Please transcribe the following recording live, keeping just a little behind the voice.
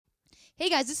Hey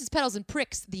guys, this is Pedals and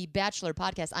Pricks, the Bachelor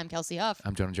podcast. I'm Kelsey Huff.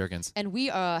 I'm Jonah Jerkins. And we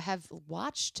have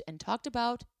watched and talked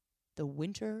about the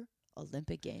Winter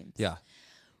Olympic Games. Yeah.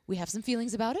 We have some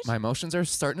feelings about it. My emotions are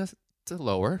starting to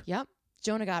lower. Yep.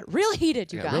 Jonah got real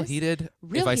heated, you guys. Real heated.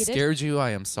 Real if I heated. scared you,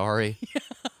 I am sorry.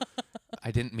 I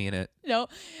didn't mean it. No.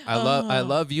 I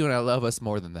love you and I love us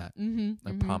more than that.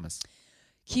 I promise.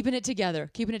 Keeping it together.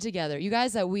 Keeping it together. You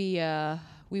guys, we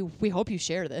hope you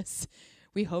share this.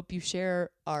 We hope you share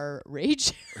our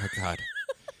rage. Oh, God.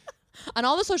 On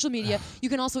all the social media. You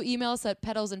can also email us at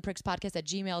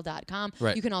pedalsandprickspodcast@gmail.com.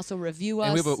 Right. You can also review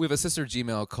us. And we have a sister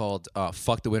Gmail called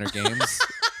Fuck the Winter Games.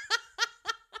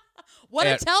 What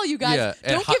to tell you guys. Yeah,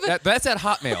 Don't give it. that's at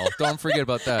Hotmail. Don't forget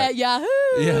about that. At Yahoo.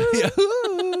 Yeah.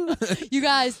 Yahoo. You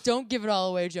guys, don't give it all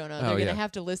away, Jonah. They're Oh, going to yeah.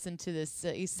 have to listen to this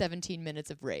 17 minutes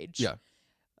of rage. Yeah.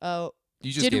 Oh.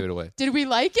 You just gave it away. Did we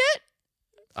like it?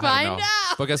 I Find don't know.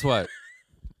 out. But guess what?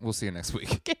 We'll see you next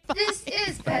week. Okay, bye. This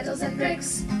is Pedals and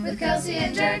Bricks with Kelsey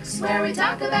and Jerks, where we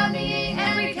talk about me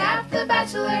and recap The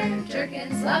Bachelor.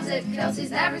 Jerkins loves it.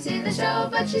 Kelsey's never seen the show,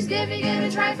 but she's giving it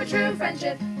a try for true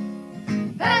friendship.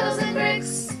 Pedals and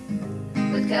Bricks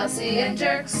with Kelsey and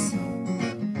Jerks.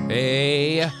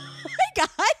 Hey. Hey, guys.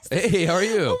 Hey, how are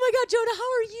you? Oh, my God, Jonah, how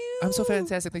are you? I'm so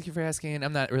fantastic. Thank you for asking.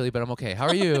 I'm not really, but I'm okay. How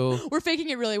are you? We're faking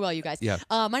it really well, you guys. Yeah.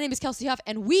 My name is Kelsey Huff,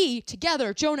 and we,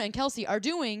 together, Jonah and Kelsey, are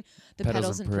doing the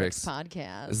Pedals and Pricks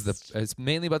podcast. It's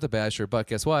mainly about the Bachelor, but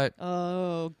guess what?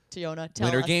 Oh, Jonah, tell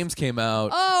Winter us. Games came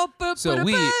out. Oh, boo, So boo,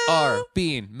 we boo. are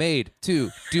being made to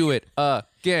do it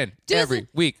again every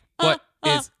week. What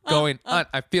is going on?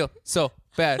 I feel so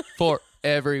bad for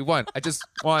everyone. I just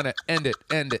want to end it.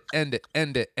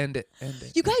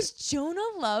 You guys, Jonah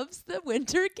loves the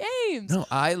Winter Games. No,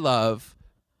 I love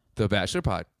the Bachelor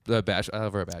pod. I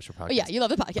love our Bachelor podcast. Oh, yeah, you love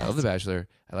the podcast. I love The Bachelor.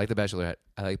 I like The Bachelorette.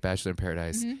 I like Bachelor in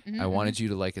Paradise. I wanted you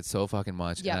to like it so fucking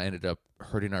much, Yeah. and I ended up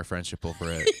hurting our friendship over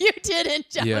it. You didn't,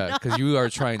 Jonah. Yeah, because you are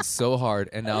trying so hard,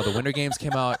 and now the Winter Games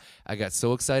came out. I got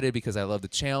so excited because I love the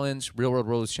challenge. Real World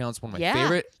Rollers Challenge, one of my Yeah.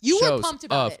 favorite You were shows pumped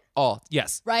about of it. all.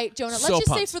 Yes, Right, Jonah? So Let's just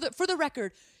pumped. say for the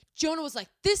record, Jonah was like,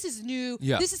 this is new.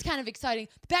 Yeah. This is kind of exciting.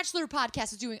 The Bachelor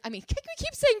podcast is doing, we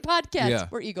keep saying podcast. Yeah.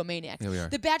 We're egomaniacs. Yeah, we are.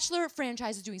 The Bachelor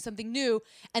franchise is doing something new,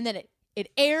 and then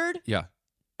it aired. Yeah,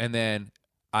 and then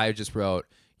I just wrote,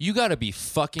 "You got to be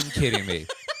fucking kidding me!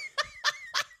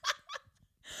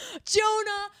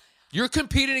 Jonah, You're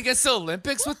competing against the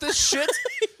Olympics with this shit?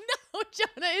 no,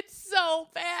 Jonah, it's so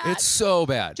bad. It's so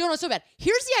bad. Jonah, it's so bad.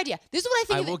 Here's the idea. This is what I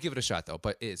think. I of will it. give it a shot though,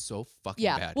 but it is so fucking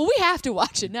Yeah. bad. Well, we have to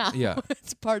watch it now. Yeah.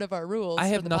 It's part of our rules. I for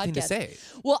have the nothing to podcast. say.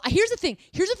 Well, here's the thing.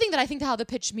 Here's the thing that I think how the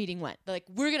pitch meeting went. Like,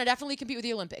 we're going to definitely compete with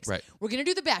the Olympics. Right. We're going to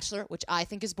do The Bachelor, which I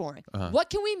think is boring. Uh-huh. What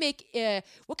can we make,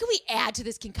 what can we add to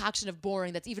this concoction of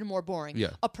boring that's even more boring? Yeah.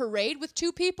 A parade with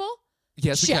two people?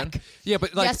 Yes, we Check. can. Yeah,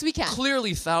 but like, Yes, we can.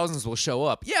 clearly thousands will show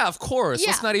up. Yeah, of course. Yeah.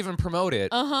 Let's not even promote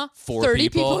it. 30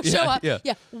 people show up. Yeah.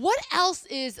 What else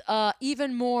is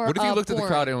even more What if you looked at the boring?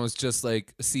 crowd and it was just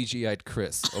like CGI'd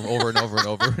Chris over and over and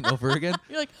over and over again?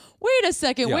 You're like, wait a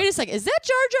second, Yeah. Is that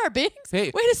Jar Jar Binks?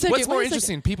 Hey, wait a second. what's more wait a second.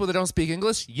 interesting? People that don't speak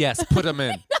English? Yes, put them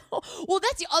in. Well,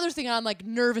 that's the other thing I'm like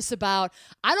nervous about.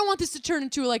 I don't want this to turn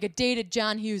into like a dated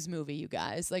John Hughes movie, you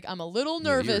guys. Like, I'm a little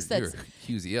nervous You're that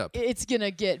Hughesy up. it's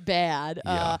gonna get bad.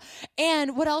 Yeah.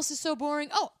 And what else is so boring?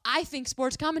 Oh, I think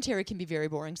sports commentary can be very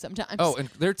boring sometimes. Oh, and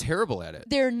they're terrible at it.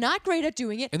 They're not great at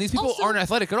doing it. And these people Also, aren't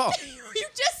athletic at all.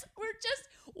 we're just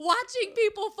watching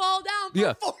people fall down for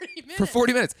Yeah. 40 minutes. For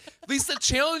 40 minutes. At least the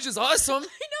challenge is awesome. I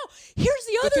know. Here's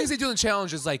the The other things they do in the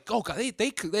challenge is like, oh god,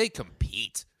 they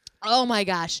compete. Oh my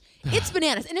gosh. It's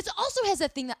bananas. And it also has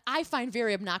that thing that I find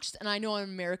very obnoxious, and I know I'm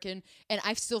American, and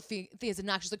I still think it's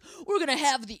obnoxious. Like, we're going to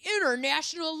have the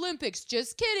International Olympics.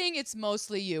 Just kidding. It's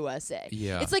mostly USA.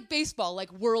 Yeah. It's like baseball,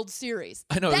 like World Series.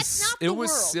 I know That's not the it was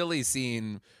world. silly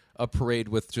seeing a parade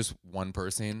with just one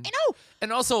person. I know.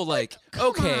 And also, like, come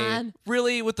okay, on.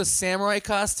 really, with the samurai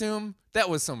costume, that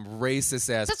was some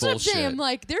racist ass That's bullshit. what I'm saying. I'm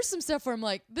like, there's some stuff where I'm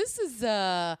like, this is,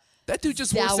 that dude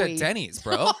just works Zowie. at Denny's,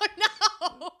 bro. Oh,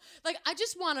 no. Like, I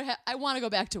just want to I want to go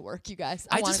back to work, you guys.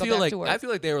 I want just to go feel back like to work. I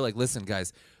feel like they were like, listen,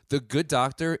 guys, the Good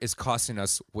Doctor is costing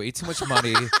us way too much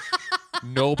money.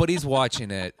 Nobody's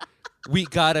watching it. We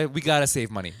gotta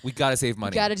save money. We gotta save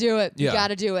money. Got to do it. Yeah. You got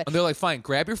to do it. And they're like, fine,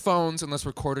 grab your phones and let's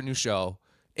record a new show.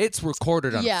 It's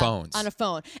recorded on phones. On a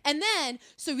phone. And then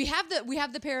so we have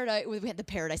the paradise. We had the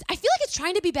paradise. I feel like it's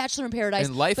trying to be Bachelor in Paradise.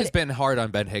 And life but has been hard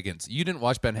on Ben Higgins. You didn't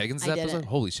watch Ben Higgins' I episode? didn't.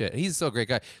 Holy shit. He's still a great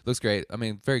guy. Looks great. I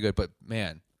mean, very good, but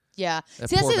man. Yeah. That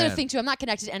See, that's poor the other man. thing too. I'm not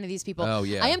connected to any of these people. Oh,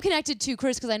 yeah. I am connected to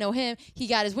Chris because I know him. He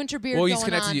got his winter beard Well, going he's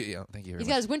connected on. to you. Yeah, thank you very He's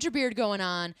much. got his winter beard going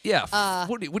on. Yeah.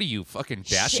 What are you, fucking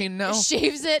dashing now?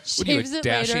 Shaves it. What are you, Shaves a it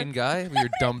dashing later. guy with your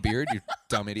dumb beard? You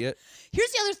dumb idiot.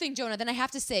 Here's the other thing, Jonah, that I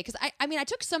have to say, because I mean, I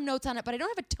took some notes on it, but I don't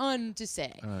have a ton to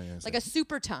say. Oh, yeah, like a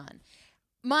super ton.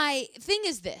 My thing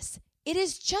is this. It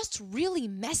is just really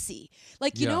messy.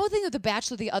 Like, you Yeah. know the thing with The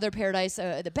Bachelor, The Other Paradise,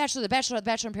 The Bachelor, The Bachelor, The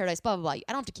Bachelor in Paradise, blah, blah, blah. I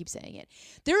don't have to keep saying it.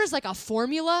 There is like a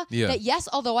formula that, yes,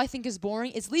 although I think is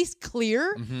boring, is at least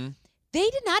clear. Mm-hmm. They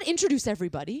did not introduce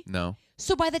everybody. No.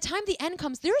 So by the time the end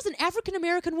comes, there is an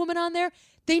African-American woman on there.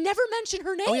 They never mention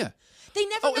her name. Oh, yeah. They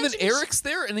never Oh, and mention then Eric's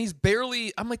there, and he's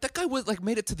barely. I'm like, that guy was like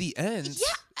made it to the end.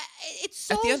 Yeah, it's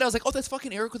so. At the end, I was like, oh, that's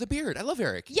fucking Eric with a beard. I love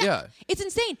Eric. Yeah, it's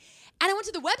insane. And I went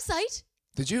to the website.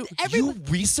 Did you? Everyone-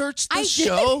 You researched the I did,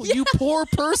 show? yeah. You poor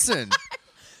person.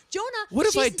 Jonah, What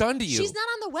have I she's- done to you? She's not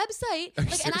on the website. Are you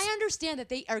Like, and I serious? understand that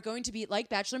they are going to be like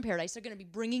Bachelor in Paradise. They're going to be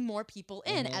bringing more people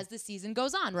in Mm-hmm. as the season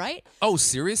goes on, right? Oh,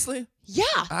 seriously? Yeah.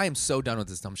 I am so done with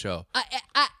this dumb show.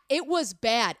 It was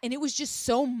bad, and it was just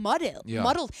so muddled. Yeah.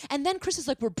 Muddled. And then Chris is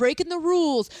like, "We're breaking the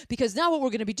rules because now what we're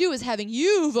going to be doing is having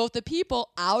you vote the people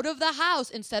out of the house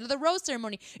instead of the rose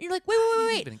ceremony." And you're like, "Wait, I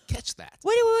wait. didn't even catch that.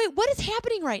 Wait, what is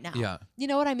happening right now?" Yeah. You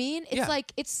know what I mean? It's Yeah.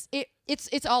 like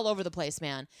it's all over the place,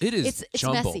 man. It is It's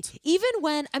jumbled. messy. Even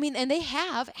when and they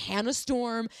have Hannah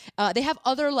Storm, they have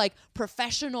other like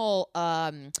professional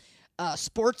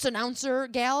sports announcer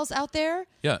gals out there.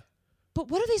 Yeah. But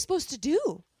what are they supposed to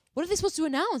do? What are they supposed to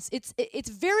announce? It's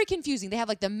very confusing. They have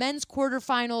like the men's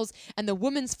quarterfinals and the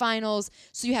women's finals.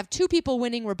 So you have two people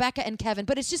winning, Rebecca and Kevin.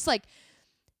 But it's just like,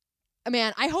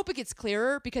 man, I hope it gets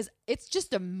clearer because it's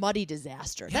just a muddy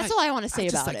disaster. Yeah, That's all I want to say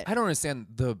just, about like, it. I don't understand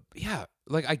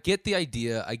like I get the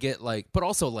idea. I get like, but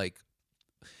also like,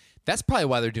 that's probably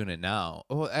why they're doing it now.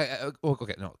 Oh,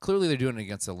 okay, no. Clearly, they're doing it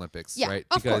against the Olympics, Yeah, right?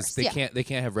 of Because course, they yeah.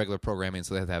 can't have regular programming,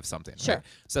 so they have to have something. Sure. Right?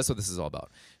 So that's what this is all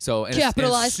about. So and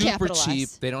Capitalize, it's super capitalize. cheap.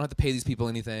 They don't have to pay these people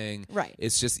anything. Right.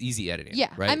 It's just easy editing. Yeah,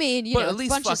 Right. I mean, but at least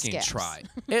bunch of fucking scabs. try.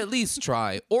 At least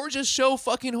try, or just show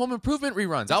fucking Home Improvement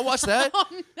reruns. I'll watch that. Oh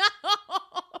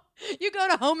no! You go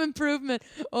to Home Improvement.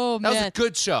 Oh That was man. a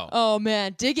good show. Oh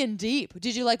man, digging deep.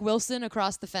 Did you like Wilson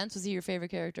across the fence? Was he your favorite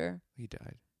character? He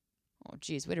died. Oh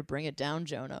geez, way to bring it down,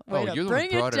 Jonah. Oh, Way to you're the one who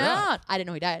bring it brought it up. down. I didn't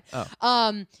know he died.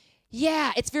 Oh.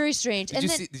 Yeah, it's very strange. Did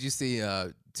you see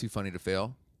Too Funny to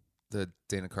Fail, the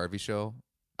Dana Carvey show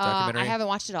documentary? I haven't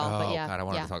watched it all, but Oh, yeah. God, I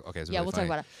wanted yeah. to talk. Okay, it's Yeah, really we'll funny.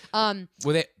 talk about it.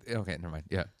 Well, okay, never mind.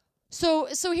 Yeah. So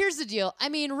here's the deal. I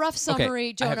mean, rough summary,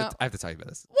 Okay, Jonah. I have to tell you about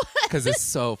this because it's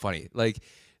so funny. Like,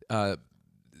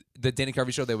 the Dana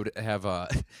Carvey show, they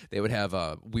would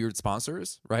have weird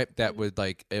sponsors, right? That would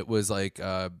like it was like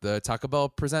the Taco Bell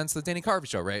presents the Dana Carvey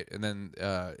show, right? And then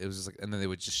it was just like, and then they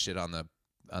would just shit on the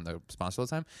sponsor all the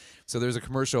time. So there's a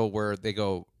commercial where they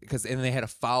go and they had to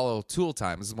follow Tool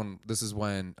Time. This is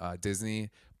when Disney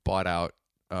bought out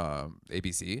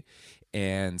ABC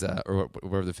and or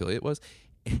whatever the affiliate was.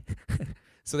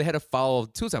 So they had to follow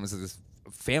Tool Time. It's this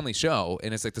family show,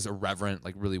 and it's like this irreverent,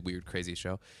 like really weird, crazy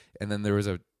show. And then there was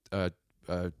a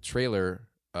trailer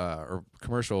or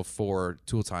commercial for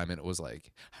Tool Time, and it was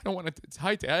like, I don't want to.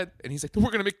 Hi, Dad, and he's like,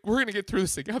 we're gonna get through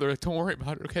this together. Like, don't worry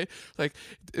about it, okay? Like,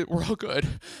 we're all good.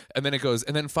 And then it goes,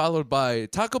 and then followed by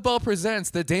Taco Bell presents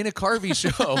the Dana Carvey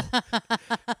show,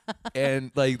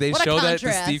 and like they What a show that to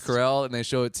contrast. Steve Carell, and they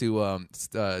show it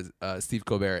to Steve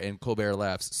Colbert, and Colbert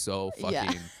laughs so fucking.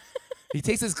 Yeah. He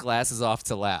takes his glasses off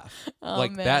to laugh. Oh,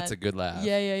 like man. that's a good laugh.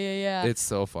 Yeah. It's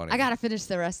so funny. I gotta finish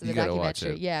the rest of the You gotta watch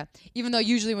documentary. it. Yeah, even though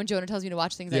usually when Jonah tells me to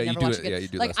watch things, Yeah, I you never do watch it- it. yeah, you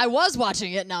do Like less. I was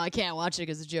watching it, now I can't watch it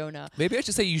because of Jonah. Maybe I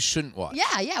should say you shouldn't watch.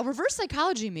 Yeah, reverse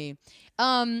psychology me.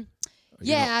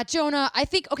 Yeah, Jonah. I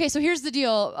think okay. So here's the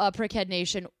deal, Prickhead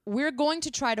Nation. We're going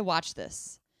to try to watch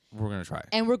this, We're gonna try.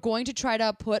 and we're going to try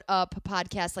to put up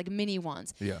podcasts like mini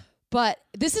ones. Yeah. But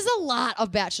this is a lot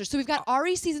of Bachelor. So we've got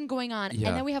Ari season going on, Yeah.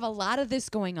 and then we have a lot of this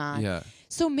going on. Yeah.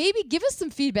 So maybe give us some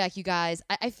feedback, you guys.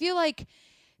 I feel like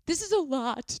this is a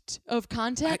lot of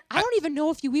content. I don't even know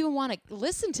if you even want to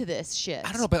listen to this shit.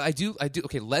 I don't know, but I do.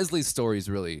 Okay, Leslie's story is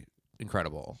really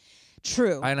incredible,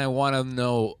 True. and I want to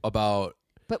know about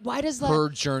But why does her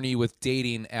journey with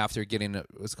dating after getting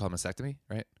what's it called, mastectomy,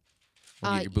 right?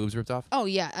 When you get your boobs ripped off. Oh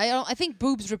yeah, I think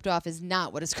boobs ripped off is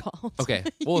not what it's called. Okay,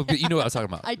 well, but you know what I was talking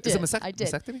about. I Is it did, I did.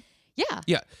 mastectomy? Yeah.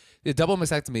 Yeah, the double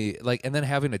mastectomy, like, and then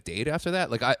having a date after that.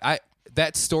 Like, I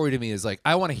that story to me is like,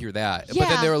 I want to hear that. But then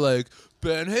Yeah. they were like,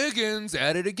 Ben Higgins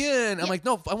at it again. I'm like,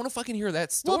 no, I want to fucking hear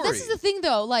that story. Well, this is the thing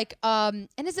though. Like, and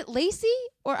is it Lacey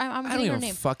or I'm I don't getting her even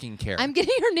name? fucking care. I'm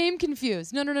getting her name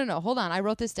confused. No. Hold on, I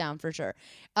wrote this down for sure.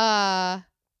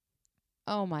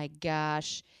 Oh my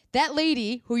gosh. That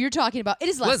lady who you're talking about, it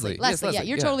is Leslie. Leslie. Yes, Yeah, Leslie.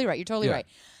 you're Yeah. totally right. You're totally Yeah. right.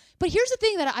 But here's the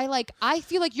thing that I like. I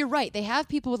feel like you're right. They have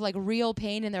people with like real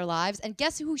pain in their lives. And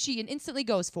guess who she instantly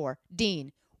goes for?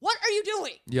 Dean. What are you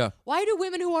doing? Yeah. Why do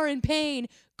women who are in pain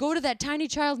go to that tiny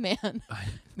child man?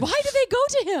 Why do they go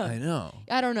to him? I know.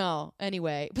 I don't know.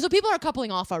 Anyway, so people are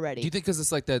coupling off already. Do you think because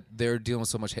it's like that they're dealing with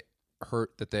so much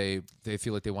hurt that they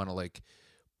feel like they want to like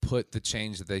put the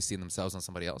change that they see in themselves on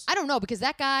somebody else? I don't know because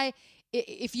that guy,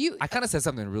 if you, I kind of said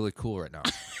something really cool right now.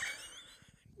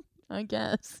 I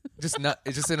guess. It's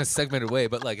just in a segmented way,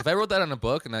 but like if I wrote that on a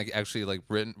book and I actually like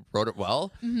wrote it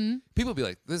well, people would be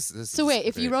like, "This." So wait,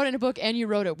 if you wrote it in a book and you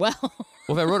wrote it well, well,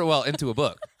 if I wrote it well into a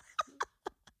book,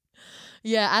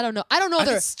 yeah, I don't know. I don't know. I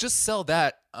There. could just sell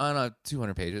that on a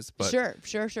 200 pages, but Sure. it's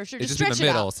Just just in stretch the it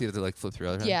middle. out. See that they like flip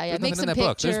through. Yeah, There's make nothing some in that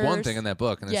book. There's one pictures. thing in that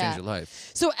book, and it Yeah. changed your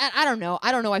life. So I don't know.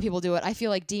 I don't know why people do it. I feel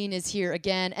like Dean is here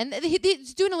again, and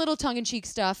he's doing a little tongue-in-cheek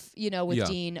stuff, with Yeah.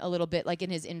 Dean a little bit, like in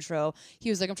his intro. He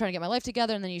was like, "I'm trying to get my life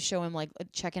together," and then you show him like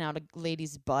checking out a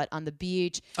lady's butt on the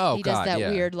beach. Oh, he does God, that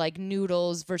yeah. weird like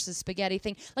noodles versus spaghetti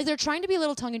thing. Like they're trying to be a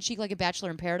little tongue-in-cheek, like a Bachelor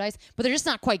in Paradise, but they're just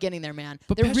not quite getting there, man.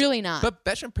 They're Bachelor- really not. But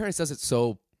Bachelor in Paradise does it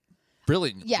so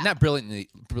brilliant. Yeah. Not brilliantly.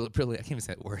 Brilliant. I can't even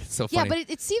say that word. It's so yeah, funny. but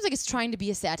it seems like it's trying to be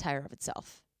a satire of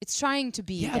itself. It's trying to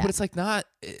be. Yeah, that. but it's like not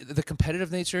the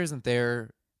competitive nature isn't there.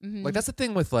 Mm-hmm. Like that's the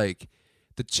thing with like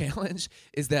the challenge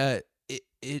is that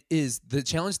it is the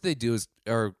challenge they do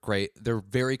are great. They're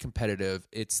very competitive.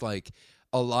 It's like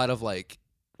a lot of like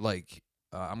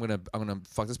I'm gonna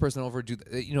fuck this person over.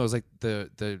 It's like the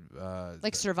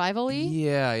like survival-y.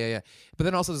 yeah. But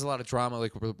then also there's a lot of drama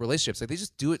like relationships. Like they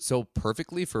just do it so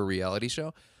perfectly for a reality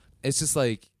show. It's just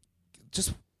like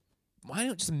why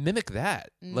don't just mimic that?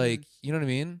 Like, you know what I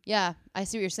mean? Yeah, I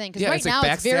see what you're saying. Because Yeah, right it's now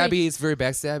like it's very. It's very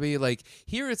backstabby. Like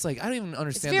here, it's like I don't even It's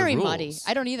understand. very the rules. muddy.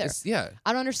 I don't either.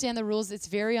 I don't understand the rules. It's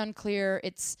very unclear.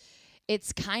 It's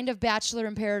kind of Bachelor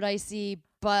in Paradise-y,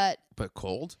 but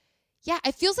cold. yeah,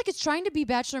 it feels like it's trying to be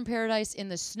Bachelor in Paradise in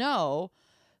the snow.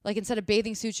 Like instead of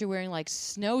bathing suits, you're wearing like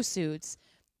snowsuits.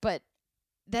 But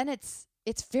then it's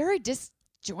very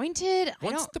disjointed.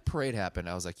 Once the parade happened,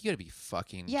 I was like, you gotta be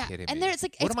fucking kidding me. and there it's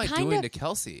like what it's am I kinda, doing to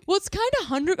Kelsey? Well, it's kind of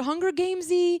Hunger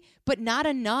Gamesy, but not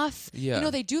enough. Yeah.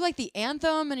 They do like the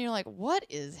anthem, and you're like, what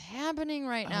is happening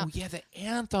right now? Oh yeah, the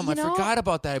anthem. You I know? forgot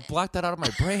about that. I blocked that out of my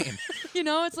brain.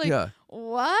 It's like, Yeah.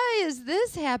 why is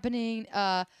this happening?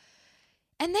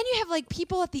 And then you have like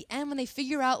people at the end when they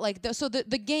figure out like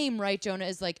the game, right, Jonah,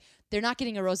 is like they're not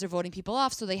getting a rose, they're voting people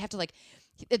off, so they have to like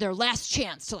their last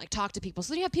chance to like talk to people.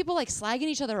 So you have people like slagging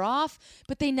each other off,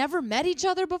 but they never met each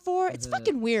other before. It's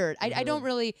fucking weird. I don't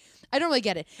really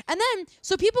get it. And then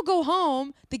so people go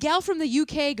home, the gal from the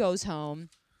UK goes home,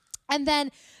 and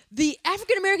then the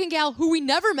African American gal who we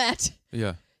never met.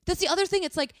 Yeah. That's the other thing.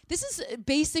 It's like, this is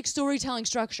basic storytelling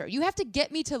structure. You have to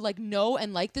get me to like know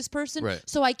and like this person Right.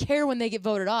 so I care when they get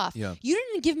voted off. Yeah. You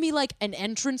didn't give me like an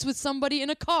entrance with somebody in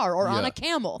a car or on Yeah. a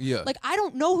camel. Yeah. Like, I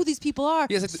don't know who these people are.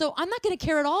 Yeah, it's like so I'm not going to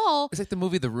care at all. It's like the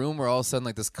movie The Room where all of a sudden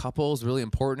like this couple is really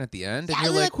important at the end, and Yeah,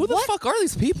 you're they're like, like, who the what? fuck are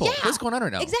these people? Yeah. What's going on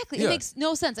right now? Exactly. Yeah. It makes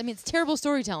no sense. I mean, it's terrible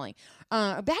storytelling.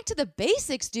 Back to the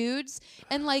basics, dudes.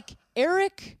 And like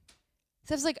Eric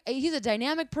says, like, he's a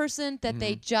dynamic person that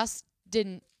they just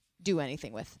didn't do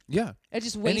anything with. Yeah. It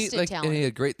just And he, wasted like, talent. And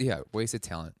he had wasted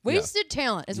talent. Wasted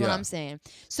talent is what Yeah. I'm saying.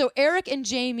 So Eric and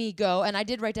Jamie go, and I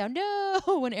did write down no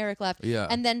when Eric left. Yeah.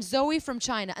 And then Zoe from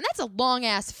China, and that's a long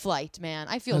ass flight, man.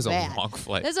 I feel That was bad. a long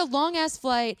flight. That's a long ass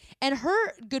flight, and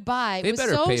her goodbye They was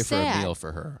better so pay sad. for a meal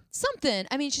for her. Something.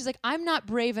 I mean, she's like, I'm not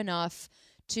brave enough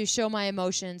to show my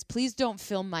emotions. Please don't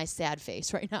film my sad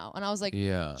face right now. And I was like,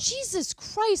 Yeah. Jesus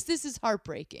Christ, this is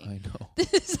heartbreaking. I know.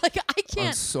 This is like, I On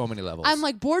can't. so many levels. I'm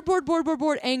like bored,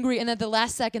 angry, and at the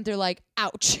last second they're like,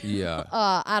 ouch. Yeah.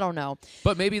 I don't know.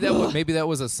 But maybe that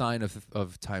was a sign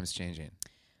of times changing.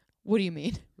 What do you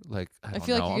mean? Like I don't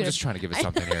feel like know. you're I'm gonna- just trying to give it I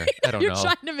something know. here. I don't You're know.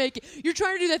 trying to make it. You're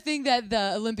trying to do that thing that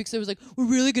the Olympics was like, we're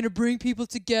really going to bring people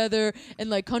together and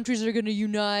like countries are going to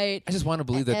unite. I just want to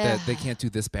believe that they can't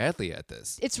do this badly at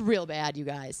this. It's real bad, you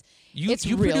guys. You it's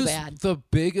real produce bad. the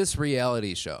biggest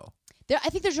reality show. I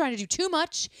think they're trying to do too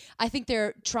much. I think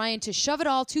they're trying to shove it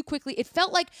all too quickly. It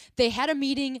felt like they had a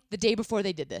meeting the day before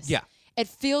they did this. Yeah. It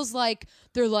feels like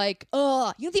they're like,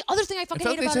 ugh. You know, the other thing I I fucking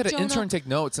felt hate like they about had it, an Jonah, intern take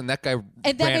notes, and that guy and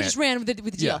that ran guy it. just ran with the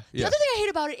deal. Yeah, The yeah. other thing I hate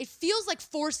about it feels like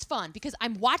forced fun because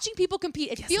I'm watching people compete.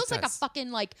 It feels it like a does.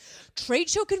 fucking like trade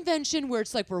show convention where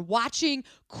it's like we're watching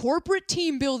corporate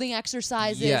team building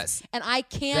exercises. Yes. And I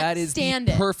can't That is stand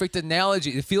the it. perfect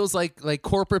analogy. It feels like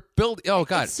corporate build. Oh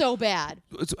God, It's so bad.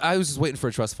 I was just waiting for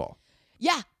a trust fall.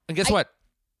 Yeah. And guess I- what?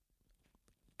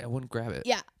 I wouldn't grab it.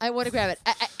 Yeah, I want to grab it.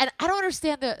 And I don't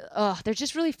understand they're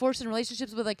just really forcing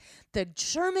relationships with like the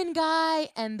German guy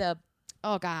and the,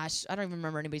 oh gosh, I don't even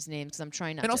remember anybody's names because I'm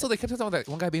trying not to. And also they kept talking about that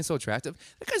one guy being so attractive.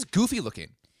 That guy's goofy looking.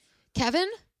 Kevin?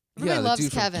 Everybody the loves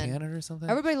dude Kevin. from Canada or something.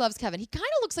 Everybody loves Kevin. He kind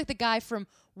of looks like the guy from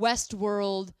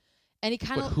Westworld, and he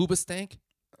kind of Hoobastank?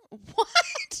 What?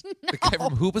 No. The guy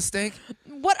from Hoobastank?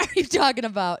 What are you talking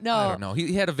about? No. I don't know.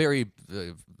 He had a very I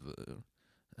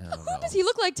don't Who know. does he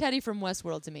look like? Teddy from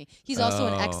Westworld to me. He's also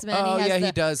an X-Men. Oh, he has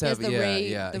he does have the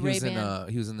yeah. The he was Ray-Ban.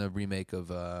 he was in the remake of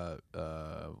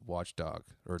Watchdog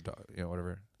or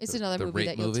whatever. It's The- another the movie rape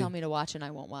that you'll movie. tell me to watch and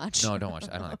I won't watch. No, don't watch it.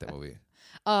 I don't like that movie.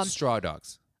 Um, Straw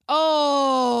Dogs.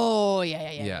 Oh,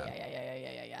 yeah.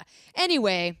 Yeah.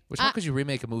 Anyway, Which how could you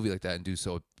remake a movie like that and do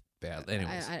so bad?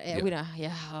 Anyways, we don't.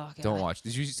 Yeah. Oh, God. don't watch.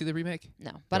 Did you see the remake?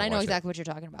 No, but Don't I know watch it. exactly what you're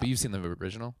talking about. But you've seen the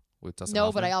original with Dustin No,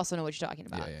 Hoffman? but I also know what you're talking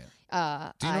about.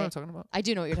 Yeah. Do you know what I'm talking about? I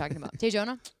do know what you're talking about. Tay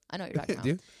Jonah, I know what you're talking about. Do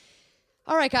you?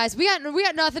 All right, guys, we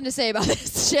got nothing to say about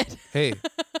this shit. Hey,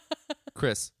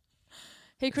 Chris.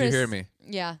 Hey, If Chris. you hear me,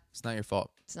 Yeah, it's not your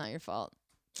fault. it's not your fault.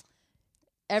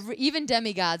 Even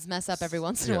demigods mess up every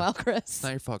once in a Yeah. while, Chris. It's not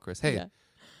your fault, Chris. Hey, Yeah.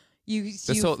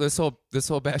 this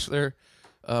whole Bachelor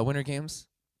Winter Games.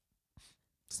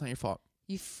 It's not your fault.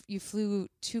 You flew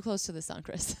too close to the sun,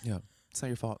 Chris. Yeah, it's not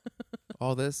your fault.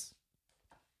 All this,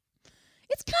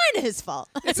 It's kind of his fault.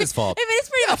 it's his fault. I mean, it's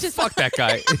pretty much his fault. Fuck that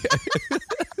guy.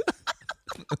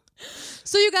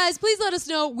 So you guys, please let us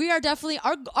know. We are definitely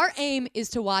our aim is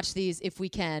to watch these if we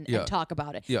can Yeah. and talk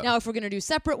about it. Yeah. Now, if we're gonna do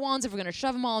separate ones, if we're gonna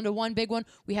shove them all into one big one,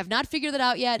 we have not figured that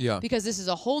out yet. Yeah. Because this is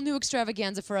a whole new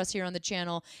extravaganza for us here on the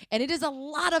channel, and it is a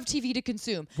lot of TV to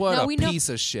consume. What now, a we know, piece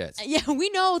of shit. Yeah, we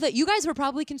know that you guys were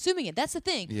probably consuming it. That's the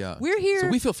thing. Yeah, we're here. So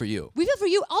we feel for you. We feel for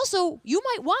you. Also, you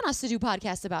might want us to do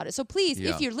podcasts about it. So please,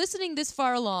 Yeah. if you're listening this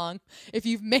far along, if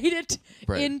you've made it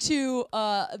Right. into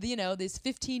this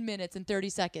 15 minutes and 30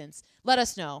 seconds, let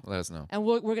us know. Let us know. And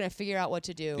we're going to figure out what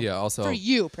to do Yeah. Also, for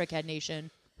you, Prickhead Nation.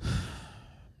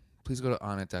 please go to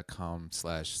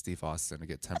onit.com/Steve Austin to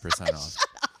get 10% off.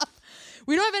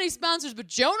 We don't have any sponsors, but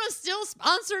Jonah's still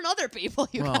sponsoring other people.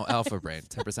 Well, Alpha Brain,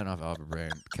 10% off Alpha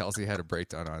Brain. Kelsey had a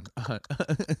breakdown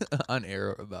on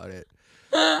air about it.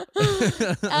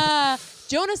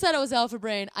 Jonah said it was Alpha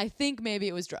Brain. I think maybe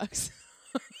it was drugs.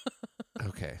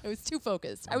 Okay, I was too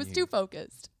focused. I was too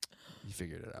focused. you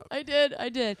figured it out. I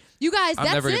did. You guys, I'm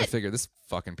that's never gonna it. figure this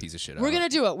fucking piece of shit out. We're going to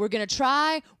do it. We're going to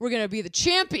try. We're going to be the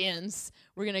champions.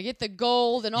 We're going to get the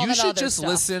gold and all that other You should just stuff.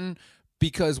 listen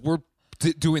because we're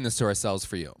doing this to ourselves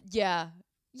for you. Yeah.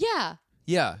 Yeah.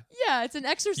 Yeah. Yeah. It's an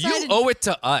exercise. You in- owe it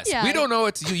to us. Yeah. We don't owe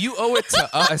it to you. You owe it to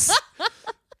us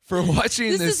for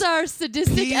watching This is our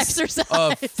sadistic piece exercise.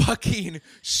 of fucking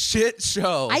shit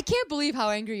show. I can't believe how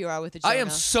angry you are with the Jonah. I am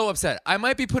so upset. I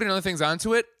might be putting other things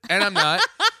onto it, and I'm not,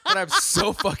 but I'm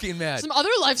so fucking mad. Some other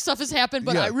life stuff has happened,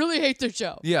 but Yeah. I really hate the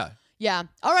show. Yeah. Yeah.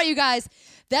 All right, you guys.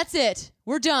 That's it.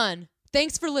 We're done.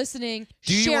 Thanks for listening.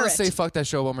 Do you Share want to it. say fuck that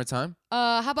show one more time?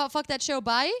 How about fuck that show?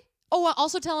 Bye. Oh,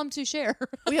 also tell them to share.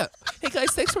 Oh yeah. Hey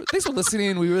guys, thanks for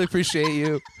listening. We really appreciate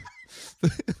you.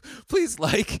 Please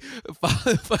like.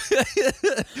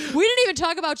 We didn't even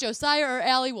talk about Josiah or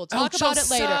Allie. We'll talk about it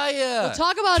later. Josiah. We'll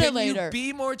talk about it Can later. you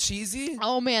be more cheesy?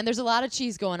 Oh man, there's a lot of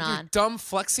cheese going You're on. dumb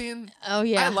flexing. Oh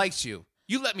yeah. I liked you.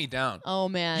 You let me down. Oh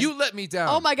man. You let me down.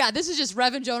 Oh my God, this is just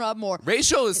revving Jonah up more.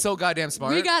 Rachel is so goddamn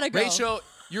smart. We gotta go. Rachel,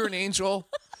 you're an angel.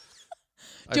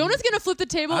 Jonah's gonna flip the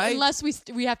table I- unless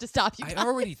we have to stop you. I guys.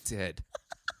 already did.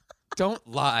 Don't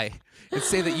lie and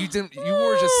say that you didn't. You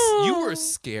were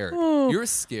scared. You're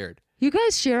scared. You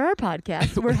guys share our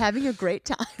podcast. We're having a great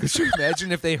time. Could you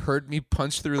imagine if they heard me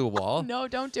punch through the wall? No,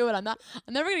 don't do it. I'm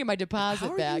never gonna get my deposit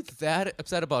How are back. you that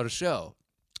upset about a show?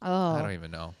 Oh. I don't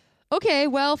even know. Okay,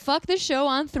 well, fuck this show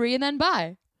on 3 and then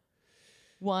bye.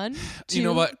 1, 2, You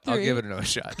know what? 3. I'll give it another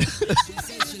shot.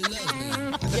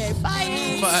 Okay,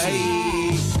 bye.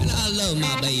 Bye. And I love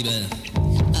my baby.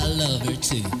 I love her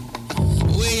too.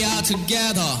 We are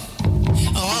together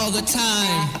all the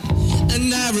time.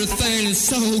 And everything is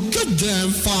so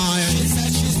goddamn fine.